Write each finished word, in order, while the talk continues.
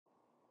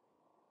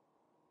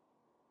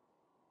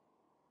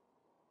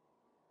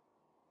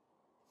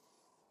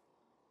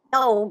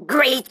Oh,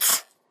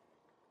 great!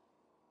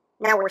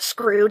 Now we're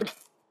screwed.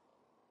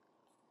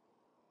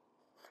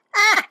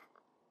 Ah!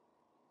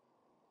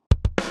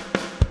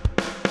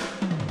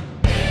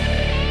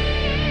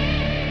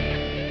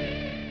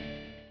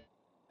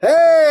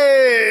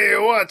 Hey,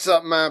 what's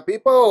up, my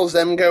peoples?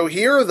 EmGo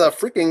here, the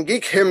freaking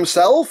geek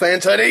himself,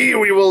 and today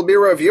we will be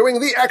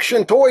reviewing the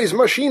Action Toys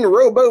Machine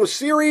Robo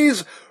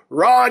series,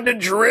 Rod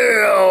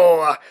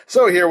Drill.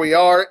 So here we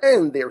are,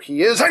 and there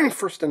he is, and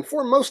first and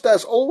foremost,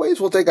 as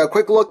always, we'll take a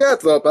quick look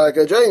at the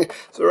packaging.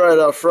 So right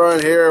up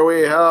front here,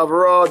 we have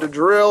Rod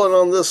Drill, and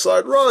on this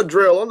side, Rod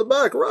Drill. On the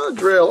back, Rod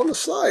Drill. On the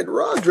side,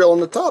 Rod Drill. On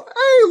the top,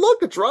 hey, look,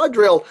 it's Rod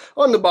Drill.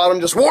 On the bottom,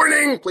 just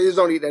warning, please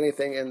don't eat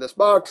anything in this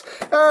box.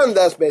 And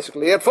that's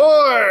basically it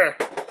for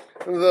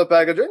the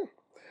packaging.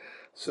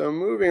 So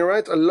moving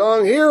right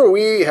along here,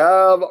 we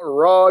have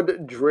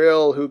Rod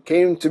Drill, who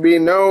came to be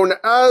known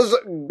as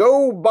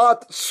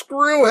GoBot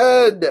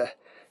Screwhead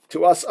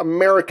to us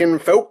American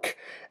folk.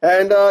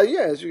 And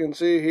yeah, as you can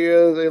see, he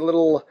has a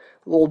little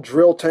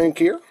drill tank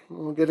here.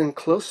 We'll get in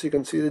close so you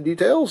can see the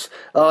details.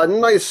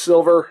 Nice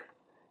silver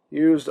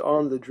used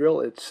on the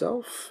drill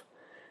itself.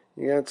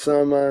 You got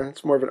some,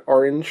 it's more of an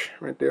orange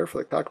right there for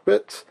the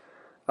cockpit,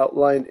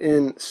 outlined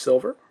in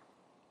silver.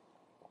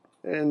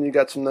 And you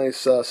got some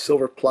nice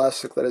silver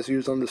plastic that is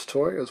used on this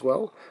toy as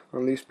well,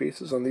 on these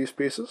pieces, And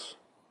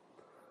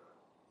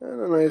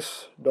a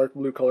nice dark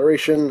blue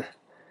coloration.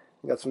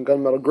 You got some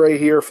gunmetal gray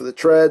here for the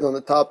treads on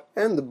the top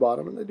and the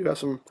bottom, and they do have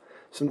some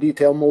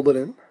detail molded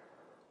in.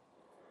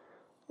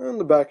 And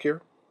the back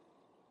here,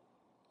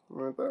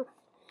 right there.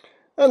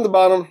 And the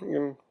bottom, you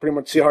can pretty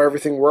much see how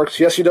everything works.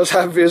 Yes, he does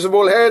have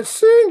visible head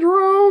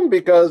syndrome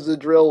because the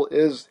drill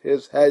is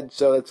his head,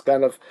 so it's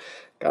kind of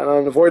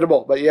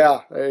unavoidable. But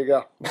yeah, there you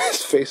go.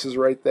 His face is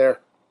right there.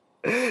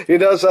 He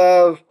does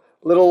have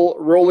little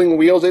rolling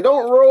wheels. They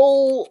don't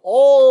roll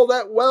all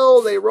that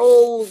well. They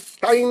roll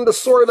kinda,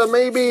 sorta,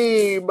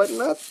 maybe, but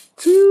not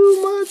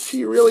too much.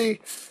 He really,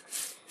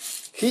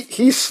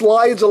 he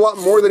slides a lot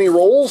more than he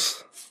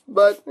rolls,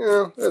 but, you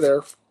know, they're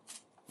there.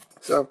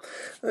 So,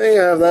 there you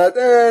have that.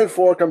 And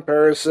for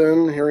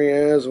comparison, here he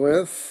is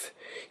with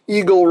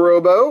Eagle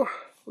Robo,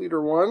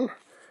 Leader 1.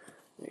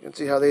 You can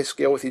see how they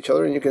scale with each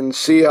other, and you can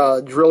see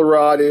Drill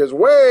Rod is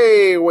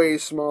way, way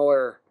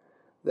smaller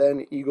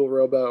than Eagle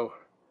Robo.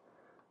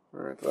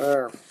 Right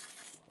there.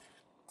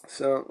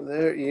 So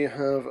there you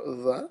have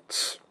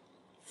that.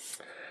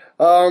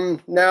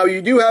 Now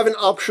you do have an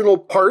optional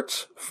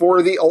part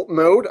for the alt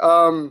mode.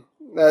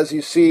 As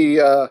you see,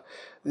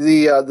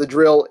 the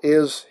drill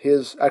is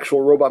his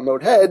actual robot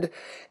mode head,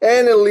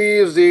 and it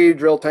leaves the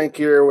drill tank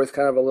here with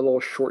kind of a little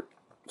short,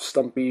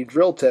 stumpy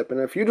drill tip. And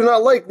if you do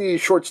not like the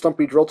short,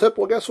 stumpy drill tip,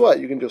 well, guess what?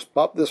 You can just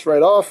pop this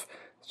right off.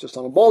 It's just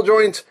on a ball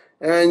joint,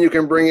 and you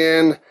can bring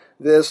in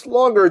this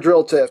longer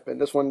drill tip. And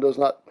this one does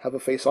not have a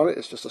face on it.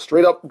 It's just a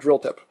straight up drill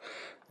tip.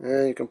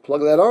 And you can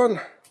plug that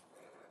on,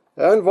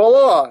 and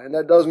voila! And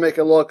that does make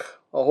it look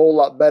a whole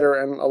lot better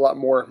and a lot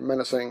more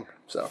menacing.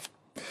 So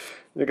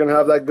you can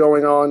have that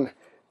going on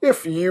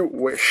if you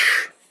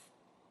wish.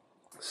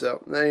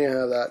 So there you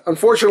have that.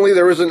 Unfortunately,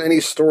 there isn't any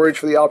storage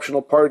for the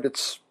optional part.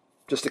 It's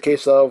just a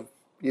case of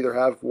either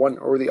have one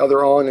or the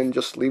other on and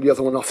just leave the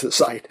other one off to the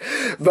side.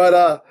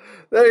 But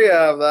there you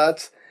have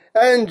that.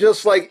 And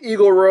just like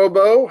Eagle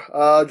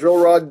Robo, Drill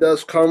Rod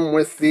does come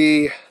with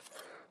the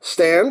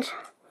stand,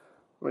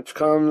 which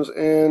comes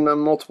in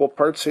multiple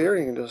parts here.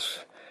 You can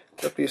just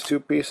put these two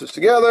pieces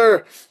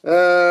together,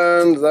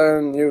 and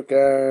then you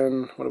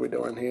can, what are we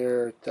doing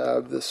here?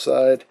 Tab this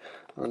side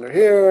under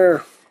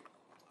here,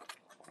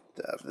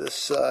 tab this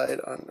side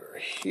under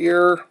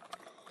here.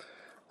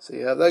 So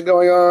you have that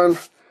going on,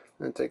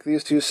 and take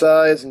these two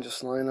sides and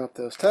just line up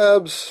those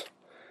tabs,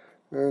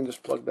 and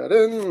just plug that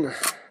in,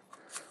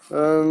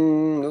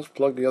 and let's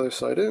plug the other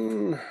side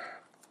in,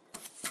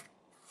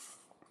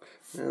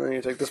 and then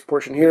you take this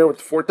portion here with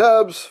the 4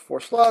 tabs,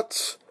 4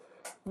 slots,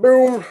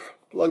 boom,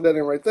 plug that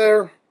in right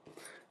there,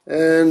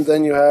 and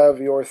then you have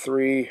your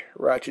 3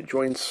 ratchet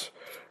joints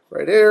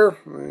right here,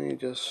 and you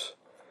just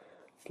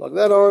plug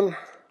that on,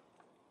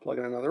 plug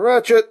in another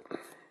ratchet,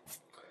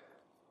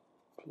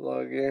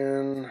 plug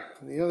in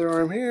the other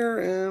arm here,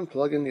 and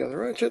plug in the other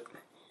ratchet.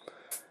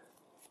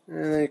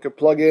 And then you can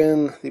plug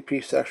in the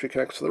piece that actually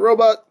connects to the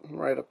robot,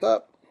 right up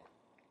top.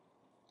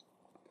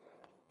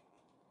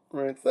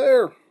 Right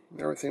there.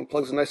 Everything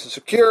plugs in nice and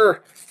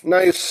secure.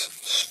 Nice,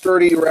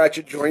 sturdy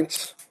ratchet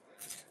joints,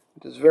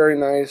 which is very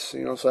nice.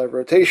 You also have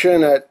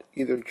rotation at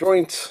either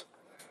joint.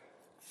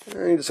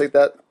 And you just take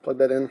that, plug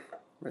that in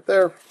right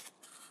there.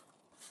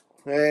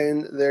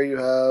 And there you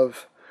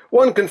have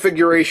one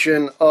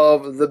configuration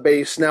of the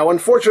base. Now,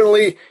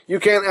 unfortunately, you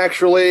can't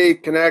actually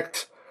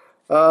connect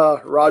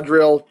Rod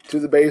Drill to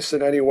the base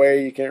in any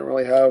way. You can't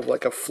really have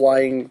like a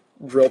flying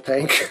drill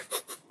tank.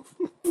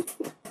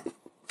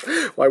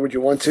 Why would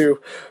you want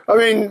to? I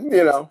mean,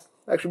 you know,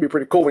 actually be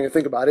pretty cool when you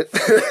think about it.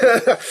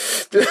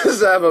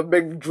 Just have a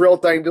big drill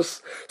tank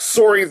just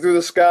soaring through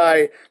the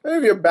sky.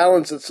 Maybe you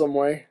balance it some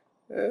way.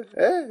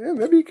 Yeah,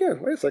 maybe you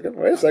can. Wait a second.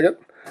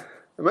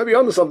 I might be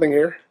onto something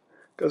here.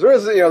 Because there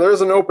is, there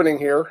is an opening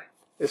here.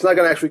 It's not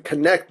going to actually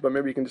connect, but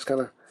maybe you can just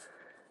kind of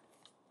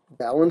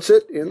balance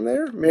it in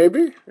there.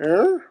 Maybe.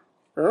 I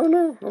don't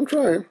know. I'm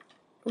trying.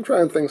 I'm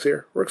trying things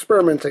here. We're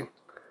experimenting.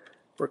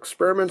 We're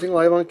experimenting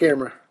live on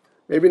camera.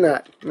 Maybe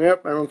not.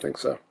 Yep, I don't think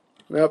so.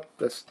 Nope.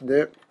 That's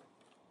it.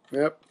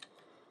 Yep.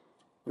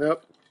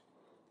 Nope.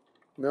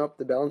 Nope.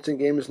 The balancing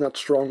game is not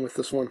strong with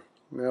this one.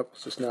 Nope,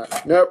 it's just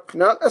not. Nope,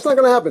 no, that's not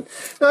going to happen.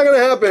 Not going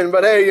to happen,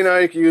 but hey,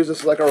 you can use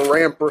this like a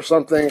ramp or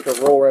something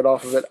to roll right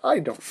off of it. I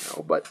don't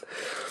know, but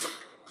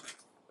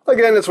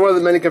again, it's one of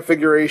the many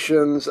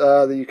configurations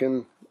that you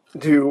can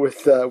do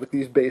with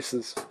these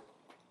bases.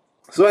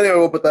 So anyway,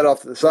 we'll put that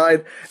off to the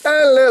side,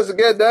 and let's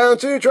get down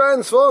to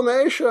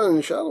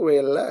transformation, shall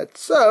we?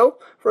 So,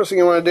 first thing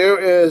you want to do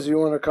is you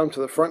want to come to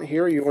the front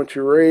here. You want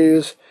to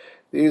raise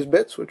these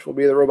bits, which will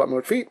be the robot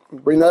mode feet.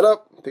 Bring that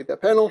up, take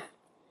that panel,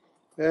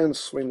 and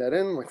swing that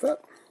in like that.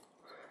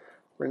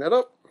 Bring that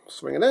up,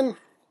 swing it in.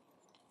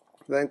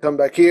 Then come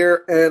back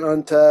here and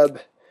untab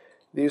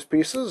these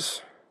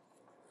pieces.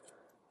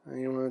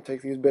 And you want to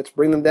take these bits,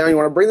 bring them down. You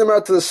want to bring them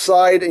out to the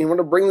side, and you want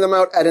to bring them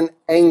out at an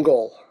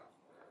angle.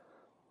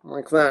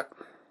 Like that.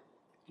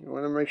 You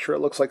want to make sure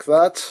it looks like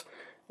that.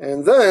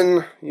 And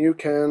then you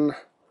can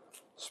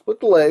split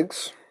the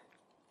legs.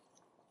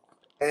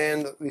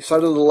 And the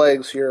side of the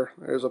legs here,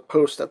 there's a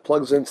post that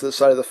plugs into the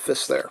side of the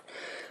fist there.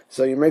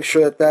 So you make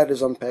sure that that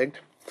is unpegged.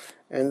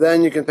 And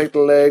then you can take the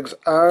legs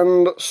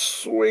and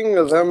swing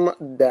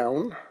them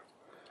down.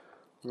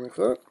 Like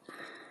that.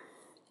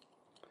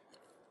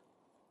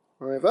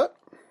 Like that.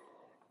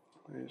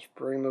 And just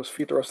bring those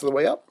feet the rest of the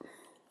way up.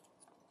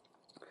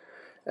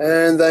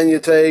 And then you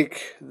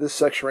take this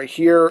section right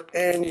here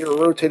and you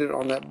rotate it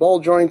on that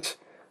ball joint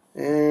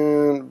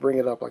and bring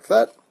it up like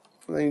that.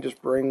 And then you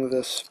just bring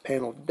this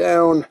panel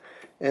down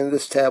and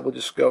this tab will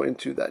just go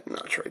into that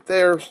notch right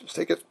there. So just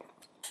take it,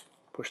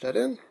 push that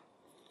in.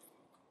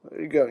 There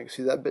you go. You can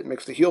see that bit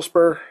makes the heel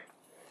spur.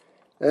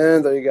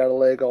 And there you got a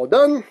leg all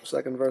done.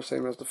 Second verse,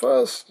 same as the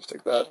first. Just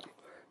take that,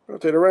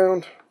 rotate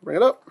around, bring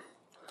it up,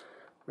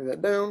 bring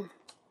that down,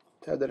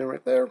 tab that in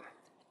right there.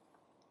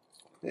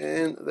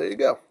 And there you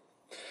go.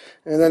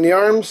 And then the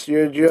arms,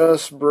 you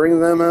just bring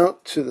them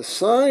out to the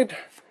side,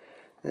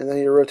 and then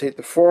you rotate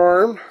the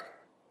forearm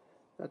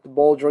at the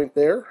ball joint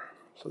there,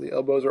 so the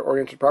elbows are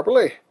oriented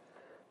properly.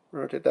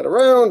 Rotate that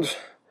around,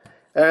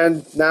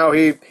 and now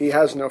he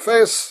has no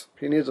face.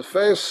 He needs a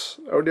face.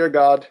 Oh dear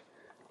God,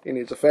 he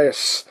needs a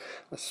face.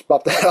 Let's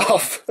pop that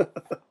off.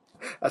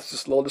 That's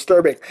just a little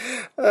disturbing.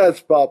 Let's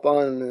pop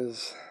on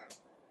his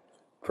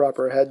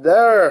proper head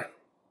there.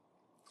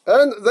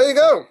 And there you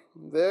go.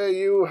 There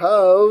you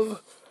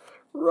have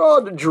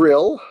Rod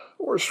Drill,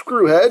 or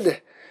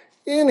Screwhead,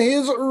 in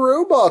his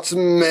robots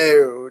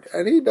mode.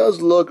 And he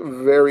does look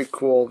very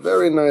cool,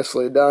 very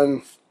nicely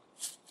done.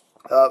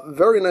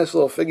 Very nice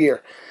little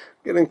figure.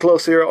 Getting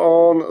close here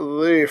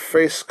on the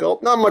face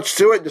sculpt. Not much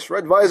to it, just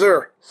red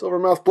visor, silver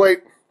mouth plate.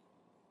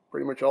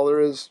 Pretty much all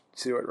there is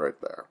to it right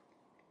there.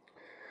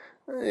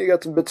 And you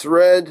got some bits of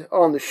red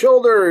on the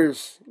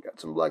shoulders. You got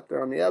some black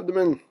there on the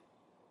abdomen.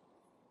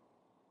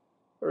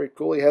 Very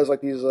cool. He has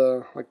like these,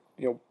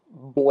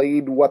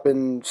 blade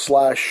weapon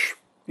slash,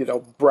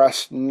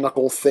 brass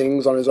knuckle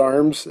things on his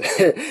arms.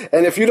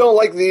 And if you don't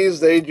like these,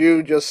 they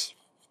do just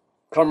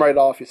come right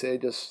off. You say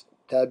just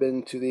tab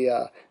into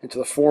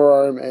the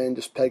forearm and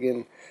just peg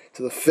in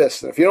to the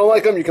fist. And if you don't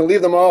like them, you can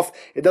leave them off.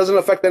 It doesn't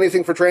affect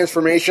anything for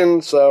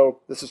transformation, so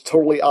this is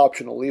totally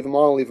optional. Leave them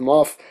on, leave them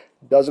off.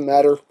 Doesn't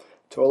matter.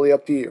 Totally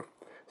up to you.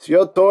 It's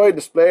your toy.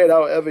 Display it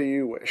however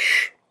you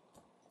wish.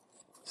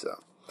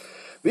 So,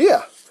 but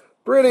yeah.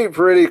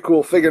 Pretty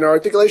cool figure. Now,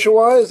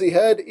 articulation-wise, the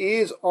head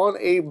is on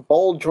a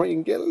ball joint. You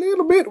can get a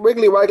little bit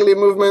wiggly-waggly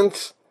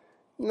movements.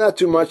 Not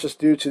too much, just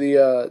due to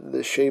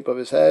the shape of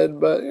his head,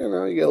 but,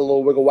 you get a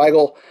little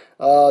wiggle-waggle.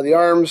 The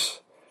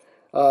arms,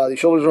 the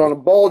shoulders are on a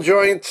ball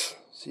joint,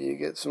 so you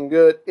get some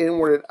good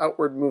inward and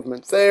outward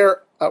movement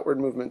there, outward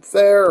movement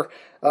there.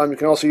 You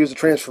can also use the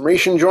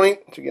transformation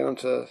joint to get him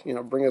to,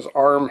 bring his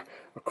arm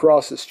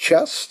across his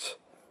chest.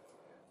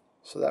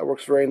 So that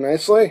works very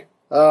nicely.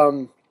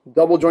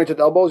 Double jointed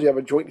elbows, you have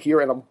a joint here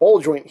and a ball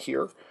joint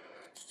here.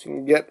 So you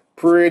can get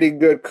pretty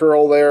good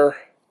curl there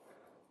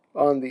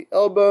on the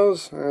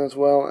elbows, as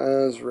well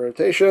as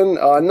rotation.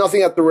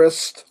 Nothing at the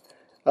wrist.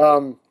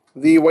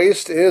 The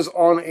waist is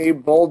on a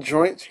ball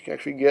joint, so you can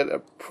actually get a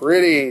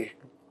pretty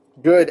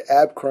good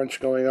ab crunch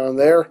going on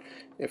there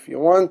if you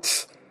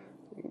want.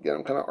 You can get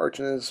him kind of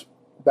arching his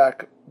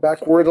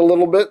backward a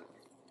little bit,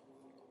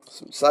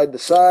 some side to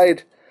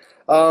side.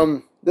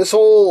 This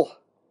whole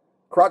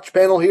crotch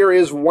panel here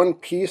is one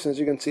piece. As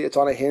you can see, it's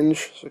on a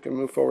hinge, so it can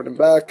move forward and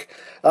back.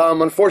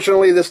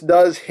 Unfortunately, this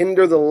does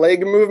hinder the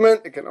leg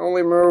movement. Leg can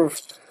only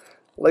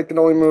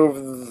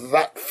move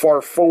that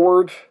far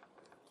forward.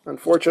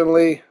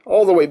 Unfortunately,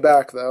 all the way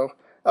back, though.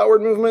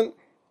 Outward movement,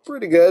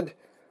 pretty good.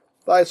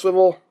 Thigh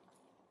swivel.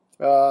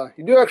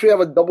 You do actually have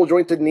a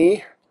double-jointed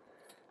knee.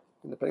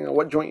 And depending on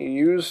what joint you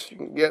use, you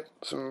can get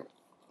some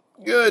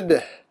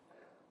good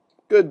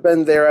good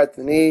bend there at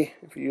the knee.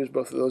 If you use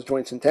both of those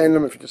joints in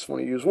tandem, if you just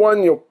want to use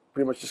one, you'll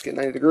pretty much just get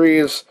 90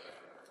 degrees.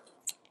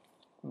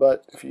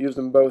 But if you use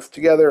them both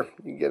together,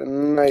 you get a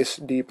nice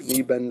deep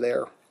knee bend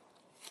there.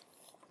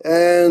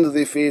 And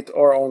the feet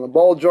are on the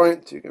ball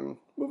joint. You can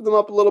move them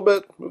up a little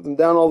bit, move them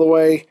down all the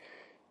way,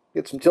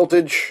 get some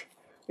tiltage.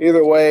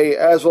 Either way,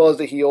 as well as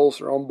the heels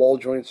are on ball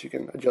joints, you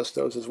can adjust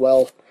those as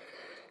well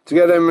to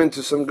get them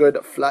into some good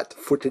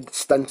flat-footed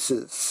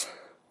stances.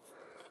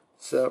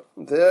 So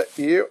there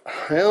you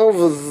have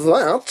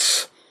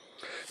that.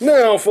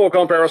 Now for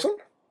comparison,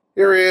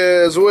 here he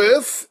is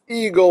with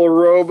Eagle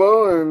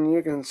Robo, and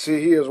you can see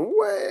he is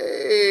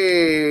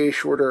way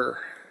shorter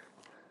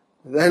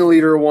than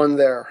Leader 1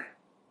 there.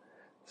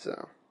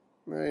 So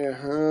there you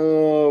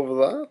have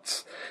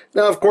that.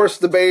 Now, of course,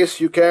 the base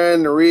you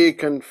can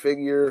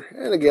reconfigure,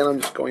 and again,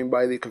 I'm just going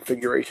by the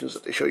configurations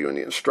that they show you in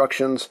the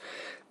instructions.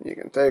 You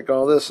can take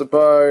all this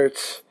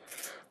apart.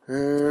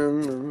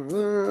 And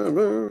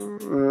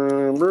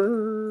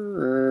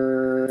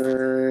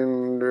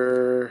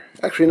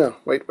actually, no.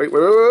 Wait.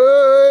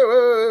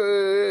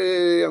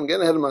 I'm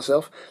getting ahead of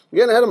myself.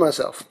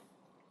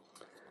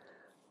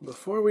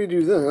 Before we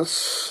do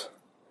this,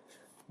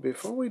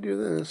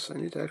 I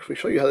need to actually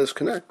show you how this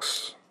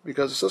connects,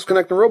 because it says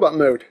connect in robot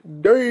mode.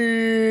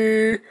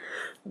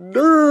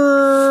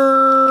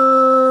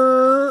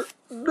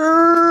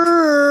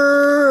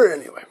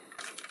 Anyway.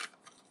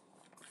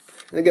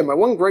 And again, my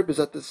one gripe is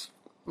that this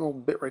little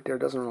bit right there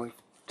doesn't really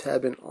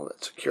tab in all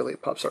that securely.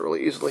 It pops out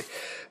really easily.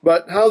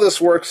 But how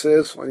this works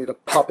is, I need to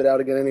pop it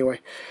out again anyway.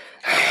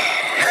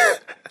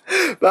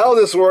 But how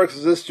this works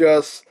is this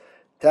just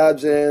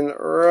tabs in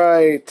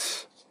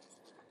right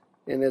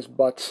in his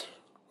butt.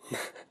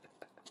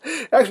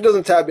 Actually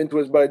doesn't tab into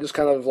his butt, it just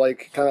kind of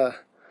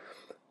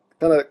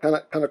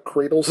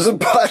cradles his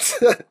butt.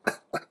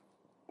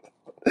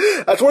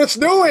 That's what it's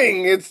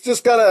doing. This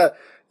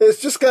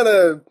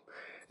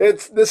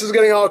is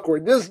getting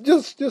awkward.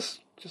 Just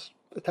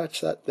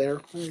attach that there.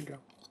 There you go.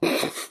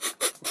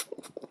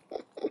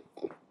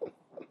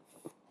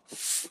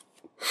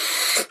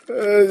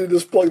 You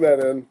just plug that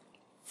in.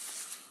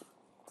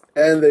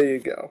 And there you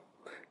go.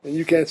 And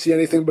you can't see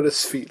anything but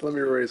his feet. Let me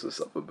raise this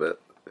up a bit.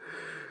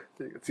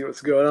 You can see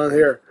what's going on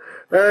here.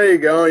 There you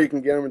go. You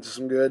can get him into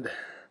some good,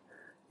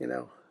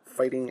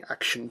 fighting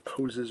action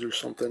poses or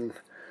something.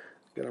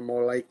 Get him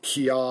more like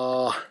Kia.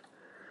 About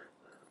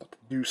to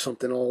do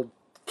something all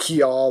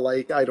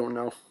Kia-like. I don't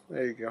know.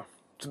 There you go.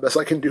 It's the best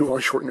I can do on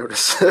short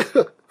notice.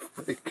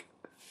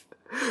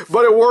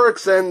 But it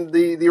works, and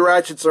the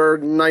ratchets are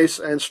nice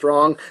and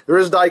strong. There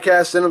is die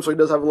cast in them, so he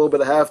does have a little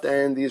bit of heft,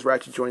 and these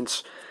ratchet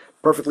joints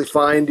perfectly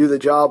fine, do the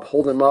job,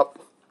 hold him up.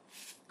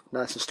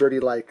 Nice and sturdy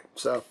like.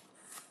 So,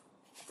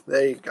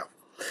 there you go.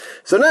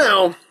 So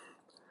now,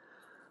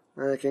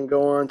 I can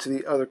go on to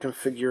the other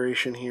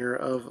configuration here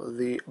of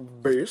the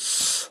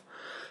base.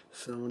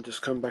 So, we'll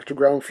just come back to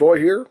ground floor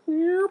here.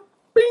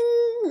 Bing!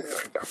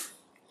 There we go.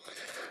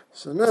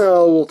 So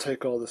now, we'll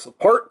take all this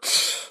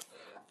apart.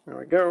 There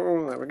we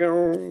go, there we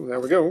go, there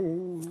we go.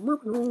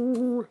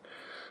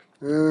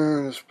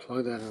 And just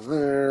plug that in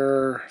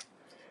there.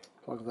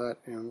 Plug that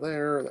in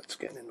there. That's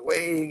getting in the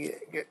way.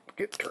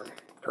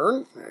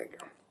 Turn. There you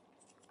go.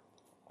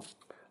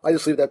 I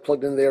just leave that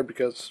plugged in there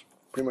because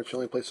pretty much the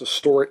only place to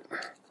store it.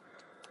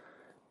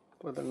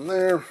 Plug that in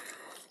there.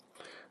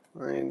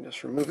 And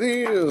just remove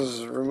these,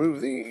 and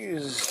remove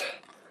these.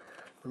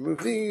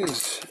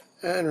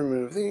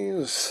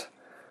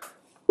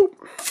 Boop.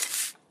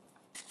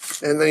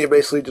 And then you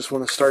basically just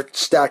want to start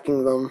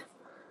stacking them.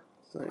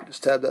 So you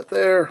just tab that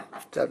there,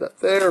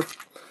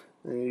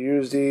 and you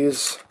use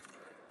these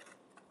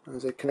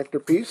as a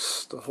connector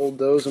piece to hold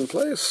those in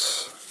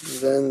place.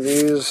 Then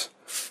these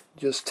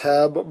just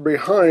tab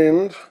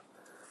behind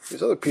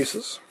these other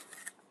pieces.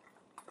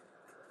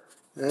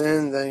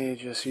 And then you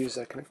just use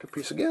that connector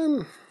piece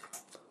again,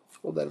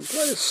 hold that in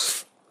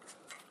place,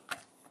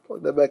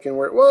 plug that back in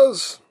where it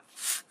was,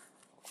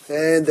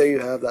 and there you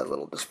have that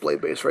little display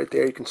base right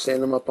there you can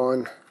stand them up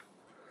on.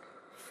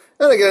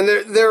 And again,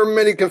 there are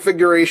many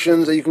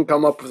configurations that you can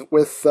come up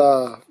with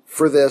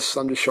for this.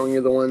 I'm just showing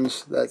you the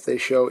ones that they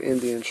show in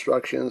the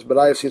instructions. But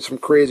I've seen some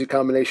crazy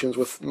combinations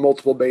with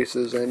multiple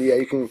bases, and yeah,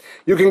 you can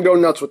go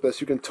nuts with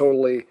this. You can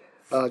totally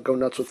go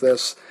nuts with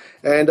this.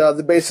 And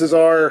the bases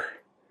are,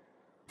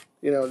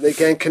 they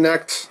can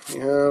connect.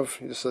 You have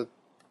just a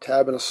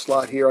tab and a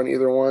slot here on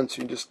either one, so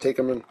you can just take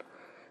them and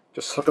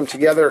just hook them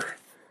together.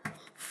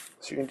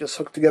 So you can just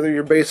hook together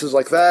your bases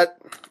like that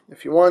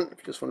if you want. If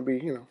you just want to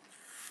be,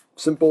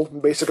 simple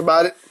and basic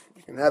about it,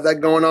 you can have that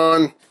going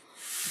on.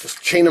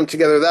 Just chain them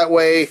together that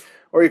way,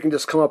 or you can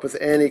just come up with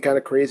any kind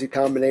of crazy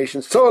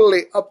combinations.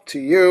 Totally up to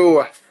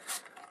you.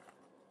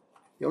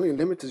 The only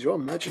limit is your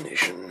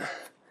imagination.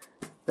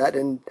 That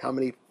and how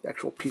many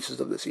actual pieces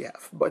of this you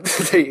have. But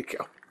there you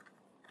go.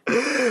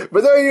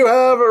 But there you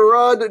have a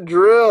Rod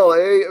Drill,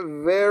 a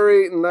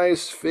very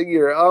nice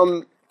figure.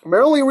 My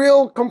only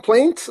real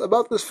complaint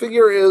about this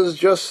figure is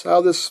just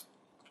how this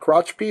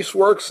crotch piece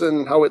works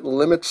and how it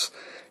limits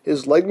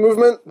his leg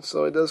movement.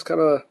 So it does kind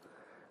of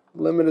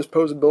limit his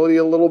posability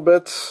a little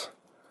bit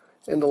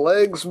in the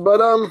legs.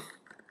 But other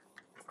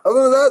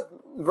than that,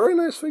 very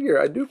nice figure.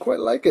 I do quite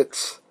like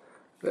it.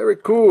 Very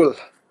cool.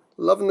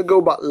 Loving the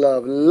GoBot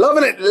love.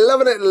 Loving it,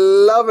 loving it,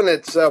 loving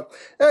it. So,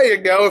 there you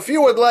go. If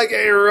you would like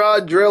a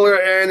rod drill or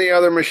any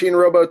other machine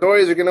robo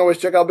toys, you can always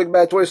check out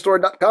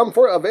BigBadToyStore.com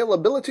for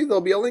availability. There'll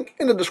be a link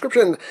in the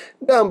description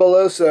down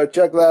below, so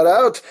check that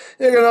out.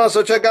 You can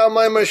also check out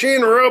my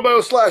Machine Robo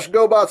 /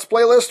 GoBots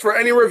playlist for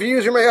any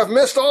reviews you may have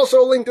missed.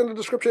 Also linked in the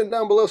description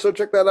down below, so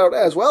check that out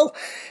as well.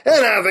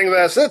 And I think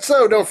that's it,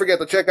 so don't forget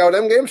to check out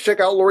EmGames, check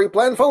out Lori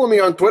Plan, follow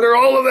me on Twitter,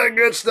 all of that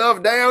good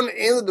stuff down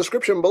in the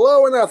description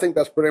below. And I think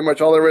that's pretty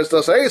much all there is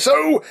to say.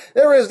 So,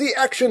 there is the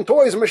Action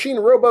Toys Machine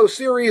Robo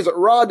Series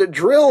Rod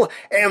Drill,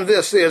 and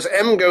this is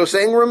EmGo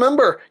saying,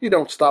 remember, you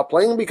don't stop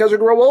playing because you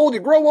grow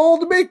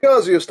old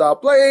because you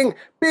stop playing.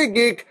 Big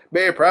geek,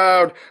 be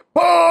proud,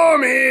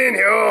 bomb in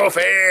your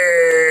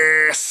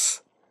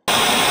face!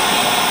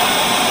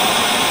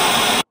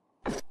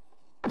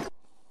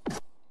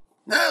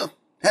 Oh,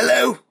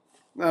 hello.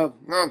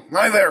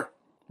 Hi there.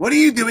 What are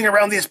you doing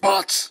around these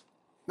pots?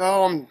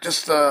 No, I'm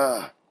just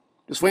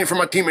waiting for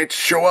my teammates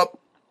to show up.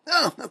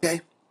 Oh,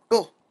 okay.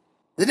 Cool.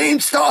 The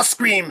name's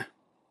Starscream.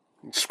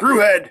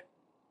 Screwhead.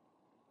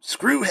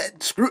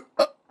 Screwhead.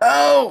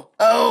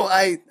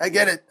 I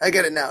get it. I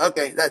get it now.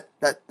 Okay,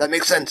 that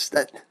makes sense.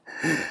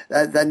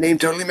 That name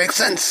totally makes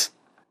sense.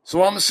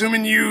 So I'm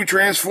assuming you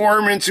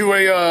transform into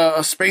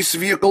a space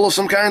vehicle of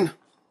some kind?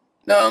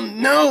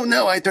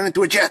 No, I turn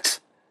into a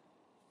jet.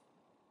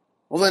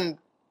 Well then,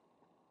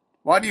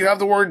 why do you have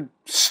the word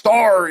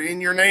star in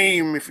your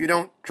name if you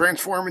don't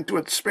transform into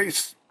a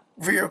space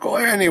vehicle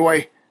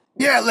anyway?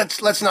 Yeah,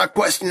 let's not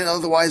question it,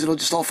 otherwise it'll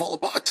just all fall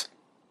apart.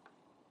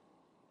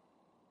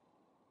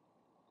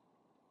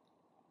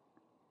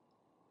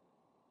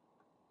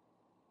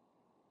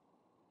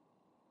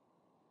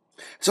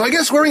 So I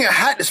guess wearing a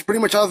hat is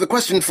pretty much out of the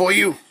question for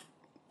you.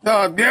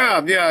 Yeah.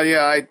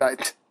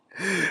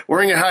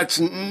 Wearing a hat's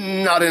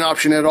not an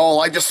option at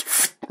all. I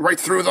just right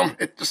through them.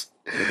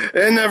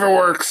 It never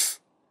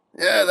works.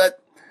 Yeah,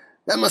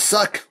 that must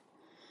suck.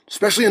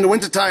 Especially in the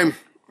wintertime.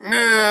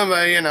 Yeah, but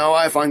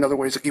I find other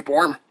ways to keep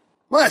warm.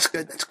 Well, that's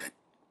good.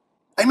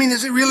 I mean,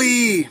 is it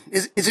really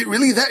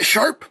that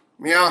sharp?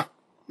 Yeah.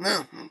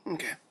 No,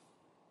 okay.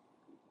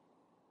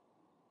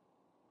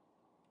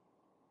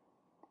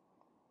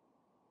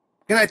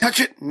 Can I touch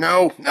it?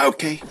 No.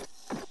 Okay.